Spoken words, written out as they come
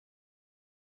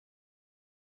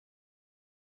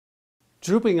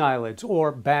Drooping eyelids,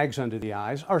 or bags under the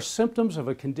eyes, are symptoms of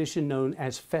a condition known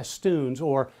as festoons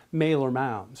or malar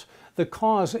mounds. The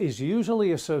cause is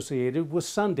usually associated with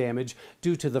sun damage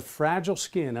due to the fragile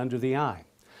skin under the eye.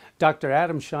 Dr.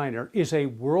 Adam Scheiner is a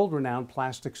world-renowned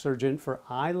plastic surgeon for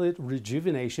eyelid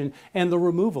rejuvenation and the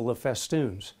removal of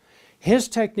festoons. His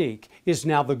technique is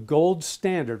now the gold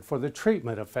standard for the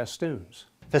treatment of festoons.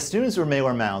 Festoons or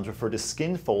malar mounds refer to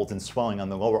skin folds and swelling on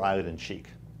the lower eyelid and cheek.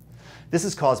 This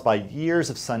is caused by years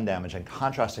of sun damage and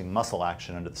contrasting muscle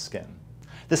action under the skin.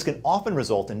 This can often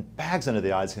result in bags under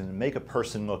the eyes and can make a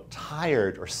person look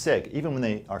tired or sick even when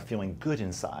they are feeling good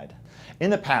inside. In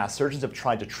the past, surgeons have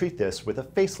tried to treat this with a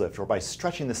facelift or by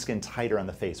stretching the skin tighter on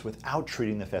the face without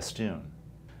treating the festoon.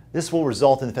 This will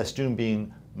result in the festoon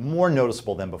being more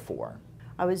noticeable than before.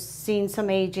 I was seeing some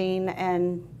aging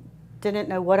and didn't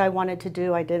know what I wanted to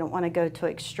do. I didn't want to go to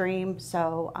extreme,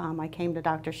 so I came to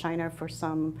Dr. Scheiner for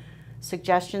some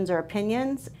suggestions or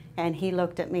opinions, and he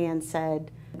looked at me and said,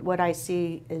 what I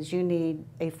see is you need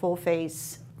a full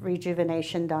face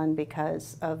rejuvenation done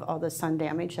because of all the sun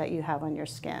damage that you have on your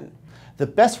skin. The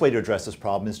best way to address this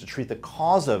problem is to treat the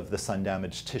cause of the sun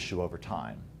damaged tissue over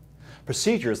time.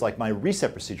 Procedures like my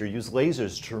reset procedure use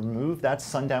lasers to remove that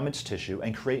sun damaged tissue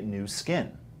and create new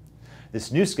skin.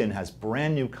 This new skin has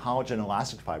brand new collagen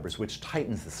elastic fibers which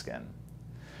tightens the skin.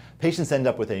 Patients end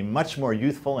up with a much more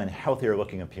youthful and healthier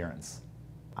looking appearance.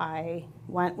 I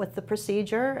went with the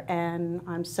procedure and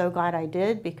I'm so glad I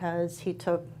did because he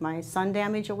took my sun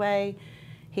damage away,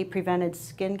 he prevented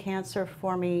skin cancer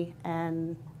for me,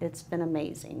 and it's been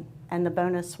amazing. And the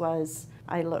bonus was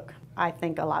I look, I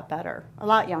think, a lot better, a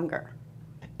lot younger.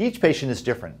 Each patient is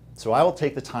different, so I will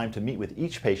take the time to meet with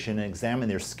each patient and examine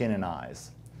their skin and eyes.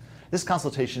 This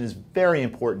consultation is very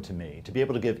important to me to be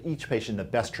able to give each patient the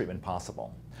best treatment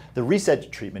possible. The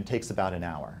reset treatment takes about an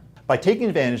hour. By taking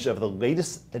advantage of the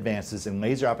latest advances in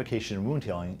laser application and wound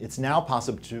healing, it's now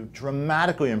possible to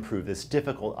dramatically improve this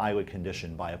difficult eyelid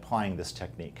condition by applying this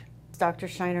technique. Dr.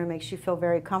 Scheiner makes you feel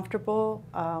very comfortable.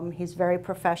 He's very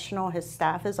professional. His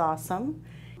staff is awesome.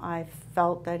 I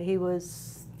felt that he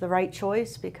was the right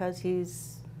choice because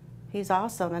he's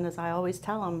awesome, and as I always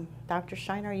tell him, Dr.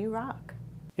 Scheiner, you rock.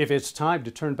 If it's time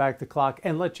to turn back the clock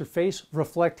and let your face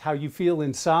reflect how you feel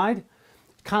inside,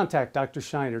 contact Dr.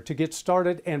 Scheiner to get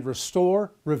started and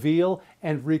restore, reveal,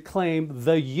 and reclaim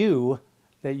the you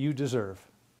that you deserve.